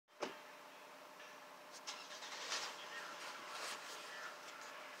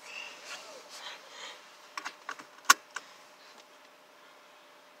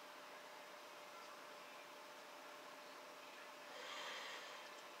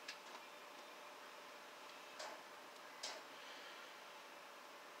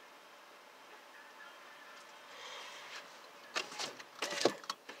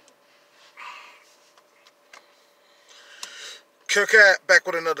Killcat back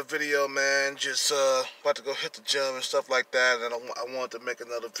with another video, man. Just about to go hit the gym and stuff like that, and I wanted to make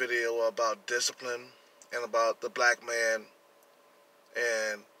another video about discipline and about the black man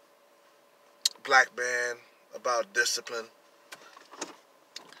and about discipline.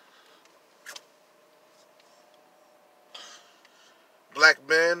 Black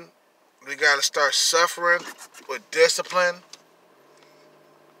men, we gotta start suffering with discipline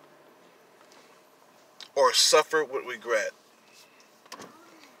or suffer with regret.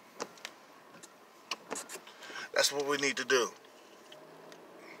 That's what we need to do.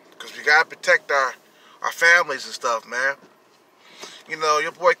 Because we gotta protect our families and stuff, man. You know,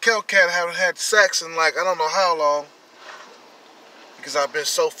 your boy Killcat haven't had sex in like, I don't know how long. Because I've been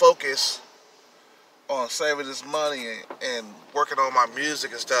so focused on saving this money and working on my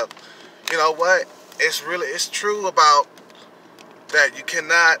music and stuff. You know what? It's true about that you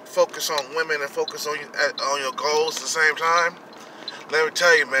cannot focus on women and focus on your goals at the same time. Let me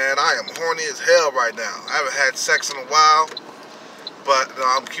tell you, man, I am horny as hell right now. I haven't had sex in a while, but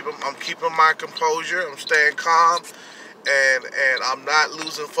I'm keeping my composure. I'm staying calm, and I'm not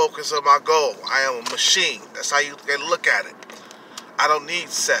losing focus on my goal. I am a machine. That's how you can look at it. I don't need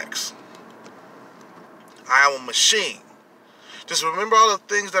sex. I am a machine. Just remember all the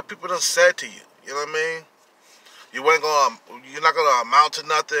things that people done said to you. You know what I mean? You're not gonna amount to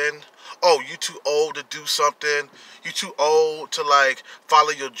nothing. Oh, you too old to do something. You too old to like follow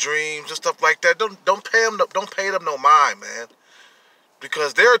your dreams and stuff like that. Don't pay them no mind, man.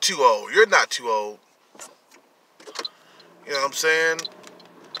 Because they're too old. You're not too old. You know what I'm saying?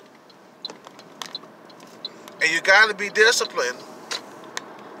 And you gotta be disciplined.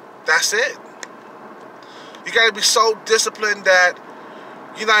 That's it. You gotta be so disciplined that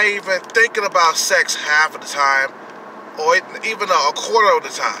you're not even thinking about sex half of the time, or even a quarter of the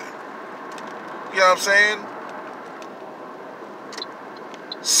time. You know what I'm saying?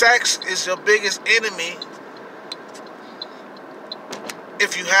 Sex is your biggest enemy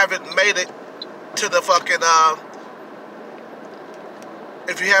if you haven't made it to the fucking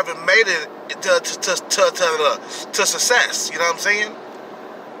if you haven't made it to success. You know what I'm saying?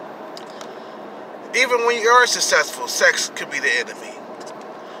 Even when you are successful, sex could be the enemy.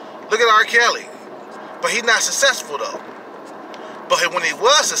 Look at R. Kelly. But he's not successful though. But when he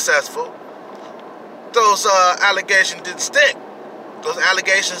was successful, those allegations didn't stick. Those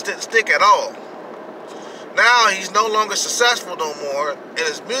allegations didn't stick at all. Now he's no longer successful no more in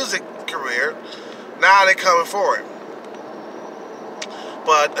his music career. Now they're coming for him.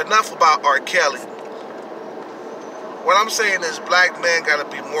 But enough about R. Kelly. What I'm saying is black men gotta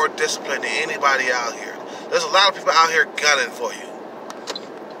be more disciplined than anybody out here. There's a lot of people out here gunning for you.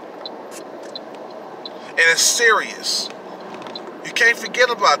 And it's serious. You can't forget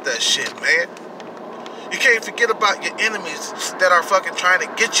about that shit, man. You can't forget about your enemies that are fucking trying to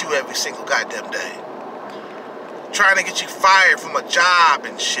get you every single goddamn day. Trying to get you fired from a job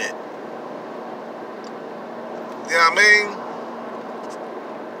and shit. You know what I mean?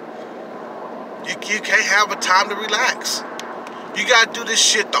 You can't have a time to relax. You gotta do this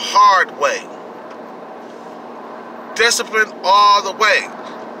shit the hard way. Discipline all the way.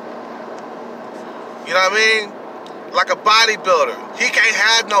 You know what I mean? Like a bodybuilder, he can't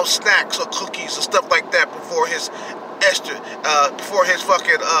have no snacks or cookies or stuff like that before his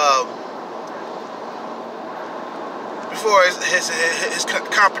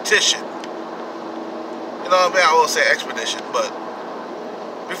competition. You know what I mean? I won't say expedition, but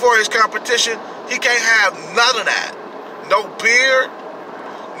before his competition, he can't have none of that. No beer,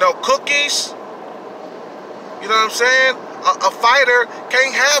 no cookies. You know what I'm saying? A fighter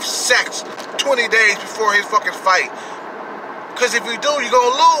can't have sex 20 days before his fucking fight. Because if you do, you're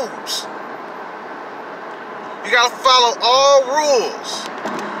going to lose. You got to follow all rules.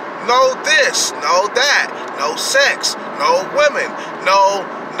 No this, no that, no sex, no women, no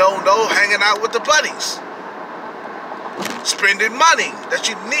hanging out with the buddies. Spending money that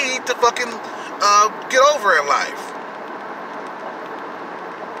you need to fucking get over in life.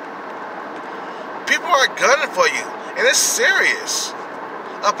 People are gunning for you, and it's serious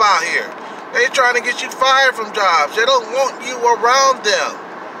up out here. They trying to get you fired from jobs. They don't want you around them.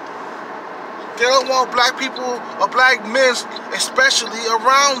 They don't want black people or black men especially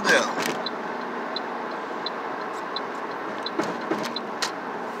around them.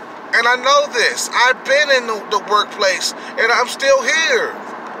 And I know this. I've been in the workplace and I'm still here.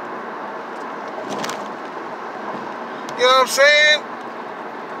 You know what I'm saying?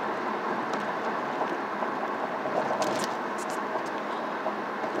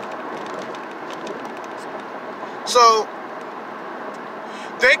 So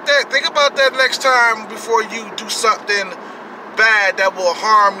think about that next time before you do something bad that will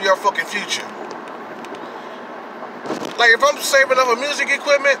harm your fucking future. Like if I'm saving up for music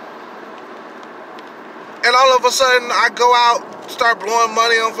equipment and all of a sudden I go out, start blowing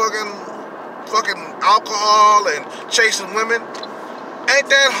money on fucking alcohol and chasing women, ain't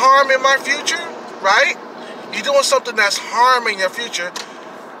that harming my future, right? You're doing something that's harming your future.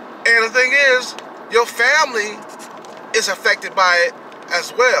 And the thing is, your family is affected by it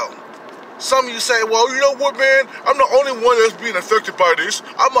as well. Some of you say, well, you know what, man? I'm the only one that's being affected by this.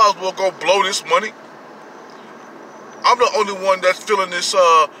 I might as well go blow this money. I'm the only one that's feeling this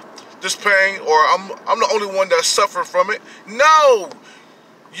this pain, or I'm the only one that's suffering from it. No!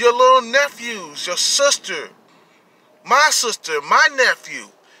 Your little nephews, your sister, my nephew.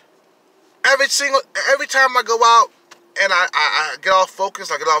 Every time I go out and I get off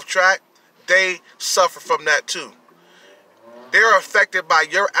focus, I get off track, they suffer from that too. They're affected by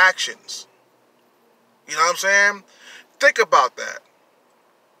your actions. You know what I'm saying? Think about that.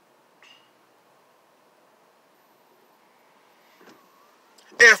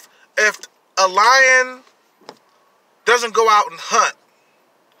 If a lion doesn't go out and hunt,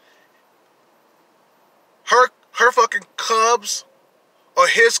 her fucking cubs or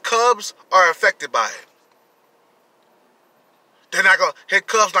his cubs are affected by it. His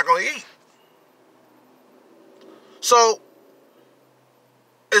cubs not gonna eat. So,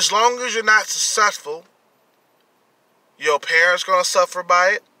 as long as you're not successful, your parents gonna suffer by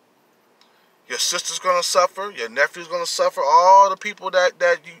it. Your sister's gonna suffer. Your nephew's gonna suffer. All the people that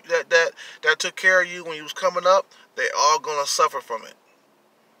took care of you when you was coming up, they all gonna suffer from it.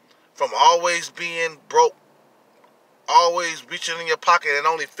 From always being broke, always reaching in your pocket and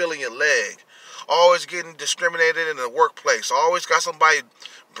only feeling your leg, always getting discriminated in the workplace, always got somebody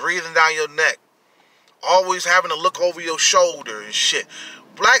breathing down your neck, always having to look over your shoulder and shit.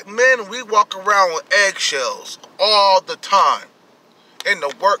 Black men, we walk around with eggshells all the time. In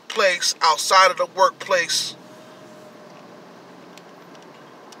the workplace, outside of the workplace.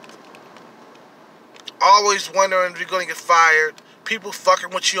 Always wondering if you're going to get fired. People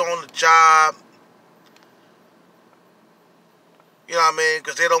fucking with you on the job. You know what I mean?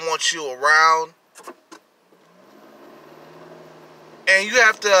 Because they don't want you around. And you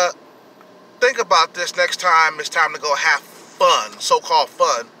have to think about this next time it's time to go have fun, so-called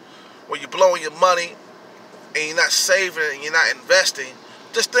fun, where you're blowing your money and you're not saving and you're not investing.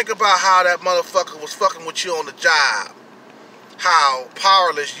 Just think about how that motherfucker was fucking with you on the job. How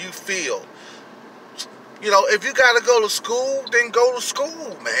powerless you feel. You know, if you gotta go to school, then go to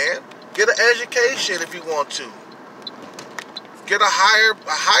school, man. Get an education if you want to. Get a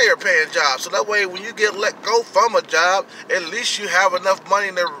higher paying job. So that way when you get let go from a job, at least you have enough money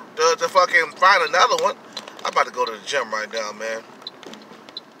to fucking find another one. I'm about to go to the gym right now, man.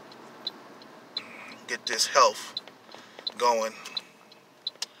 Get this health going.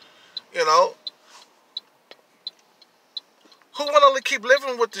 You know, who want to keep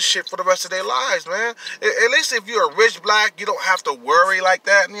living with this shit for the rest of their lives, man? At least if you're a rich black, you don't have to worry like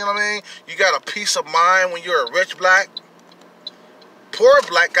that, you know what I mean? You got a peace of mind when you're a rich black. Poor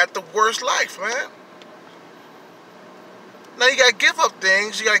black got the worst life, man. Now you got to give up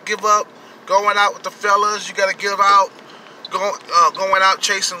things. You got to give up going out with the fellas. You got to give out going out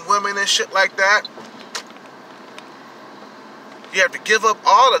chasing women and shit like that. You have to give up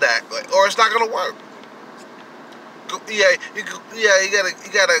all of that, or it's not gonna work. You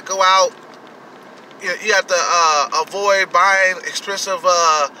gotta go out. You have to avoid buying expensive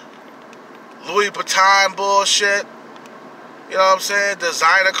Louis Vuitton bullshit. You know what I'm saying?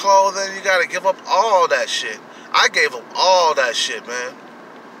 Designer clothing. You gotta give up all that shit. I gave up all that shit, man.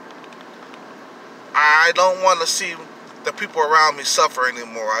 I don't want to see the people around me suffer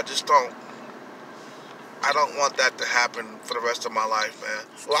anymore. I just don't. I don't want that to happen for the rest of my life, man.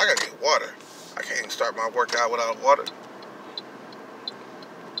 Well, I gotta get water. I can't even start my workout without water.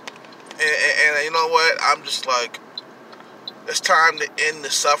 And you know what? I'm just like, it's time to end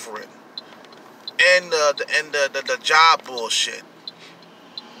the suffering. End the job bullshit.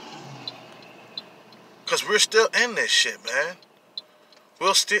 Cause we're still in this shit, man.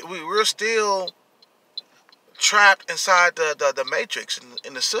 We're still trapped inside the matrix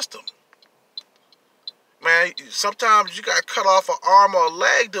in the system. Man, sometimes you gotta cut off an arm or a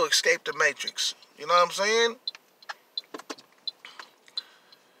leg to escape the matrix. You know what I'm saying?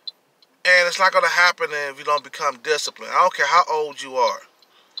 And it's not gonna happen if you don't become disciplined. I don't care how old you are.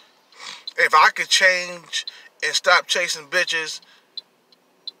 If I could change and stop chasing bitches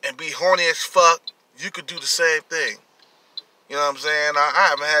and be horny as fuck, you could do the same thing. You know what I'm saying? I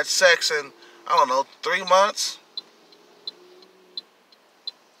haven't had sex in, I don't know, 3 months.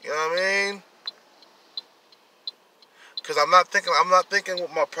 You know what I mean? Because I'm not thinking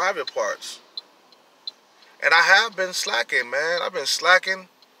with my private parts. And I have been slacking, man. I've been slacking.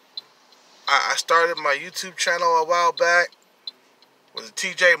 I started my YouTube channel a while back with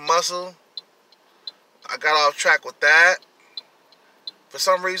TJ Muscle. I got off track with that. For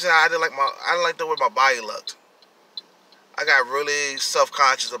some reason, I didn't like the way my body looked. I got really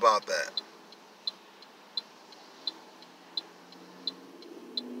self-conscious about that.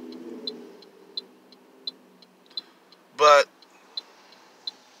 But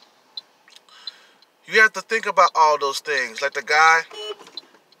you have to think about all those things. Like the guy,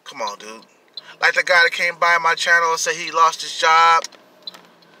 come on, dude. Like the guy that came by my channel and said he lost his job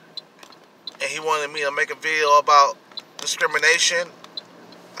and he wanted me to make a video about discrimination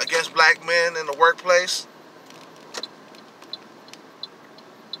against black men in the workplace.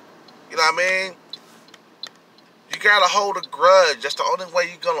 You know what I mean? You gotta hold a grudge. That's the only way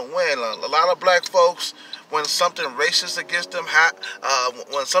you're gonna win. A lot of black folks, when something racist against them,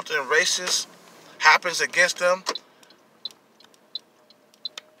 when something racist happens against them,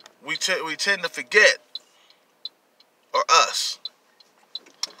 we tend to forget, or us.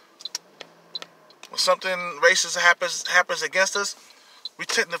 When something racist happens against us, we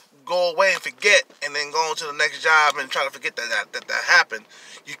tend to go away and forget, and then go on to the next job and try to forget that happened.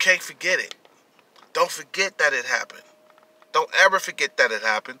 You can't forget it. Don't forget that it happened. Don't ever forget that it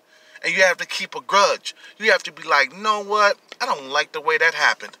happened. And you have to keep a grudge. You have to be like, you know what? I don't like the way that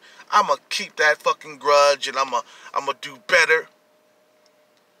happened. I'm going to keep that fucking grudge, and I'm going to do better.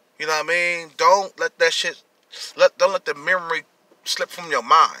 You know what I mean? Don't let that shit, don't let the memory slip from your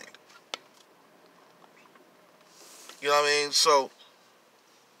mind. You know what I mean? So,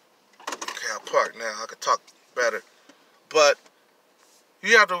 okay, I'll park now. I can talk better. But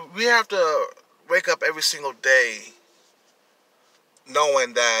we have to wake up every single day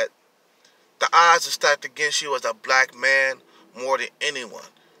knowing that the odds are stacked against you as a black man more than anyone.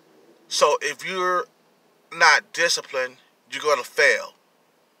 So if you're not disciplined, you're going to fail.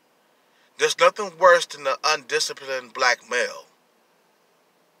 There's nothing worse than an undisciplined black male.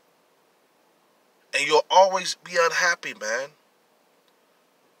 And you'll always be unhappy, man.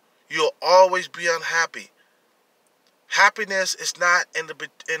 You'll always be unhappy. Happiness is not in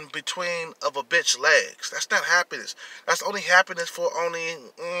between of a bitch's legs. That's not happiness. That's only happiness for only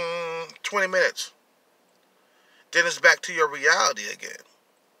 20 minutes. Then it's back to your reality again.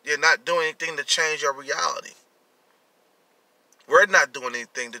 You're not doing anything to change your reality. We're not doing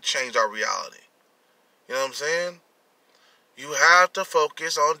anything to change our reality. You know what I'm saying? You have to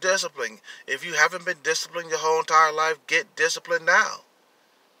focus on discipline. If you haven't been disciplined your whole entire life, get disciplined now.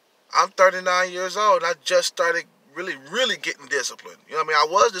 I'm 39 years old and I just started really getting disciplined. You know what I mean?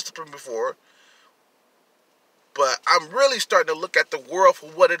 I was disciplined before, but I'm really starting to look at the world for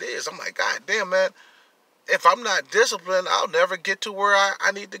what it is. I'm like, God damn, man, if I'm not disciplined, I'll never get to where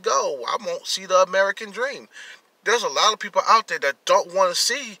I need to go. I won't see the American dream. There's a lot of people out there that don't want to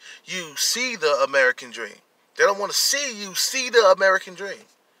see you see the American dream. They don't want to see you see the American dream.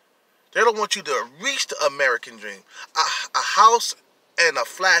 They don't want you to reach the American dream. A house and a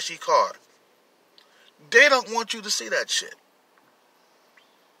flashy car. They don't want you to see that shit.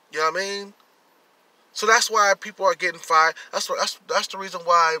 You know what I mean? So that's why people are getting fired. That's the reason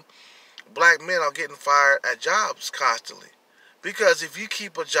why black men are getting fired at jobs constantly. Because if you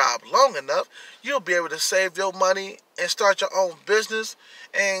keep a job long enough, you'll be able to save your money and start your own business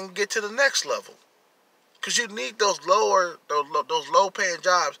and get to the next level. Because you need those low paying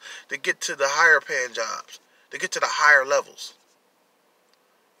jobs to get to the higher paying jobs, to get to the higher levels.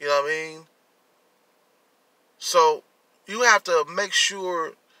 You know what I mean? So you have to make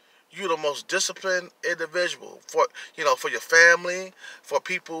sure you're the most disciplined individual for your family, for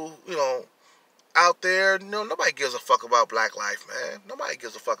people, out there. Nobody gives a fuck about black life, man. Nobody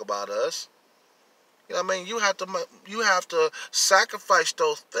gives a fuck about us. You know what I mean? You have to sacrifice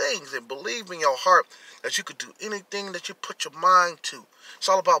those things and believe in your heart that you could do anything that you put your mind to. It's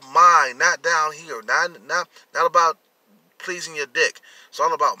all about mind, not down here. Not about pleasing your dick. It's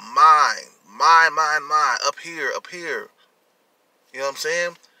all about mind. Mind. Up here. You know what I'm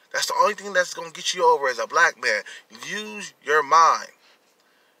saying? That's the only thing that's going to get you over as a black man. Use your mind.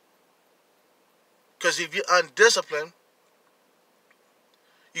 Because if you're undisciplined,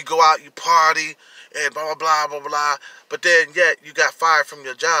 you go out, you party, and blah, blah, blah, blah, blah. But then yet you got fired from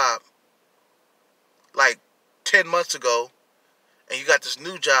your job like 10 months ago. And you got this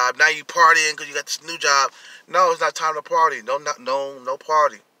new job. Now you partying because you got this new job. No, it's not time to party. No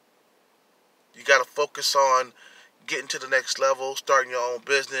party. You got to focus on getting to the next level, starting your own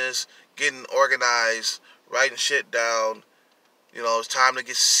business, getting organized, writing shit down. It's time to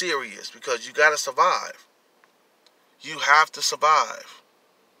get serious because you got to survive. You have to survive.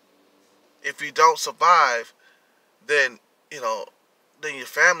 If you don't survive, then, then your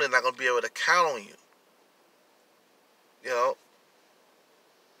family not going to be able to count on you.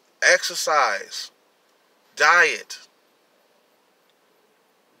 Exercise, diet.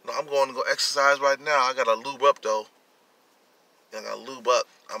 No, I'm going to go exercise right now. I got to lube up, though. I got to lube up.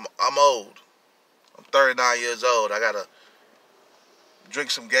 I'm old. I'm 39 years old. I got to drink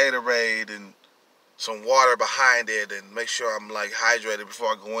some Gatorade and some water behind it and make sure I'm like hydrated before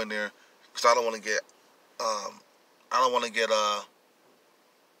I go in there, because I don't want to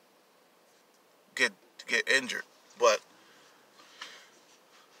get injured. But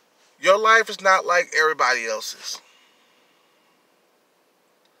your life is not like everybody else's.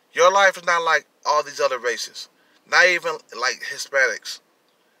 Your life is not like all these other races. Not even like Hispanics.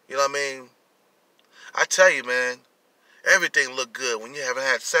 You know what I mean? I tell you, man, everything look good when you haven't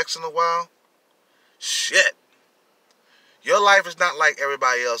had sex in a while. Shit. Your life is not like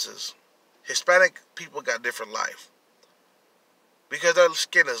everybody else's. Hispanic people got different life. Because their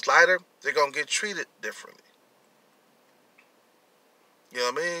skin is lighter, they're going to get treated differently. You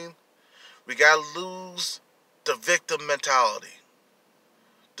know what I mean? We got to lose the victim mentality.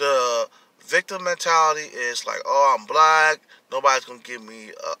 The victim mentality is like, oh, I'm black. Nobody's going to give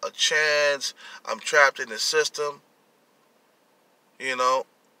me a chance. I'm trapped in the system.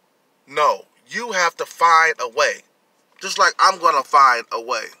 No. You have to find a way. Just like I'm going to find a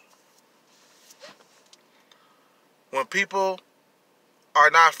way. When people are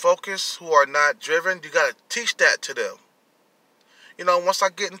not focused, who are not driven, you got to teach that to them. Once I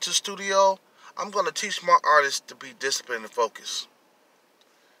get into the studio, I'm going to teach my artists to be disciplined and focused.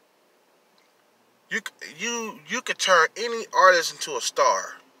 You could turn any artist into a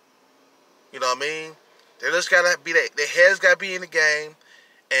star. You know what I mean? They just gotta be their heads gotta be in the game,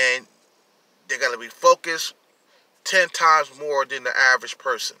 and they gotta be focused 10 times more than the average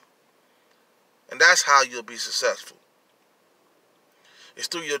person. And that's how you'll be successful. It's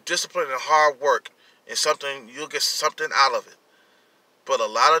through your discipline and hard work, and you'll get something out of it. But a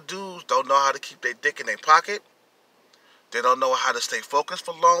lot of dudes don't know how to keep their dick in their pocket. They don't know how to stay focused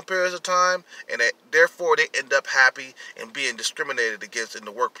for long periods of time, and therefore they end up happy and being discriminated against in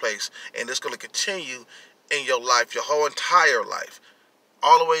the workplace. And it's going to continue in your life, your whole entire life,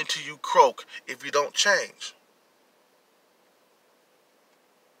 all the way until you croak if you don't change.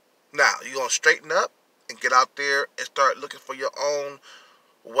 Now, you're going to straighten up and get out there and start looking for your own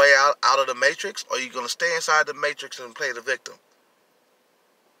way out of the matrix, or you're going to stay inside the matrix and play the victim.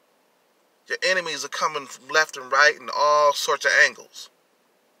 Your enemies are coming from left and right in all sorts of angles.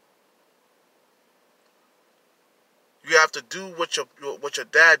 You have to do what your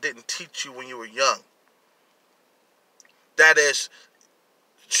dad didn't teach you when you were young. That is,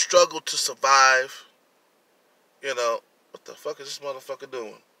 struggle to survive. What the fuck is this motherfucker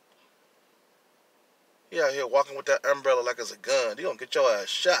doing? He out here walking with that umbrella like it's a gun. He gonna get your ass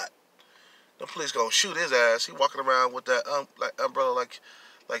shot. The police gonna shoot his ass. He walking around with that umbrella like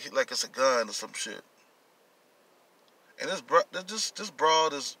it's a gun or some shit. And this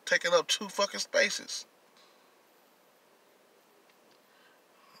broad is taking up 2 fucking spaces.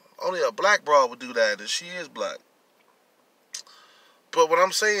 Only a black broad would do that, and she is black. But what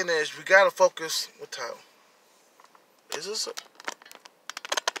I'm saying is, we gotta focus. What time? Is this?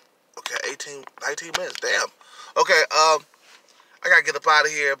 Okay, 19 minutes. Damn. Okay. I gotta get up out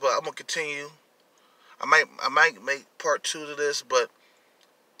of here, but I'm gonna continue. I might make part 2 to this, but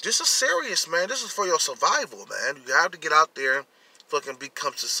this is serious, man. This is for your survival, man. You have to get out there and fucking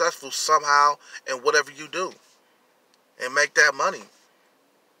become successful somehow in whatever you do, and make that money.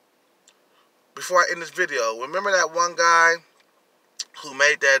 Before I end this video, remember that one guy who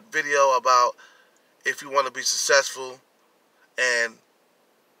made that video about if you want to be successful and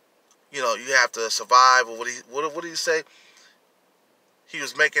you have to survive, or what did he say? He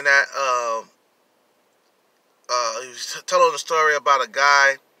was making that he was telling a story about a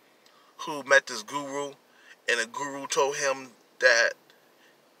guy who met this guru, and the guru told him that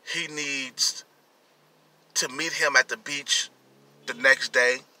he needs to meet him at the beach the next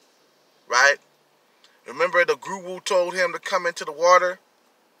day, right? Remember, the guru told him to come into the water,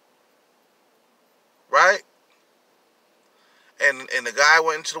 right? And the guy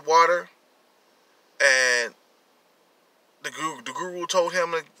went into the water, and the guru told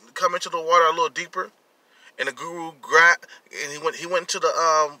him to come into the water a little deeper, and the guru he went into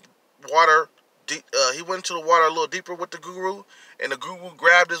the water. He went into the water a little deeper with the guru, and the guru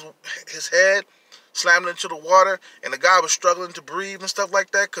grabbed his head, slammed it into the water, and the guy was struggling to breathe and stuff like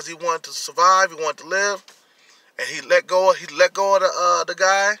that because he wanted to survive, he wanted to live, and he let go of the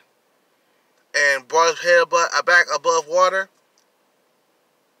guy, and brought his head back above water,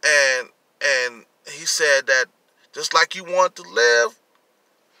 and he said that just like you want to live,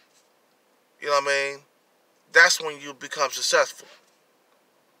 you know what I mean, that's when you become successful.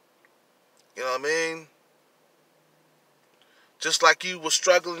 You know what I mean? Just like you were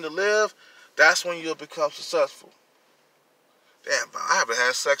struggling to live, that's when you'll become successful. Damn, I haven't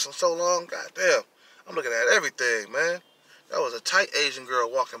had sex in so long. God damn. I'm looking at everything, man. That was a tight Asian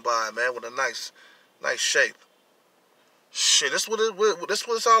girl walking by, man, with a nice shape. Shit, this what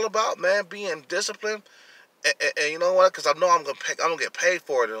it's all about, man. Being disciplined, and you know what? Because I know I'm gonna get paid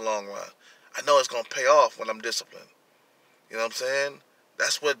for it in the long run. I know it's gonna pay off when I'm disciplined. You know what I'm saying?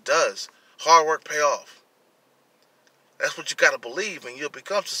 That's what it does. Hard work pay off. That's what you gotta believe, and you'll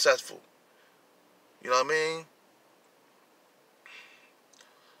become successful. You know what I mean?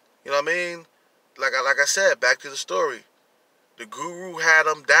 You know what I mean? Like I said, back to the story. The guru had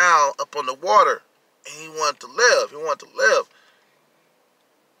him down up on the water, and he wanted to live. He wanted to live.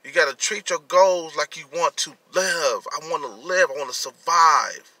 You got to treat your goals like you want to live. I want to live. I want to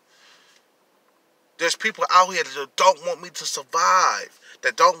survive. There's people out here that don't want me to survive,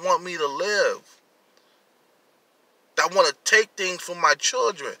 that don't want me to live, that want to take things from my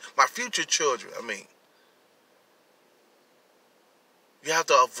children, my future children, I mean. You have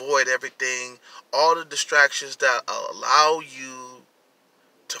to avoid everything, all the distractions that allow you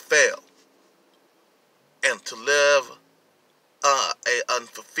to fail and to live a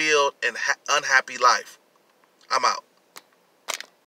unfulfilled and unhappy life. I'm out.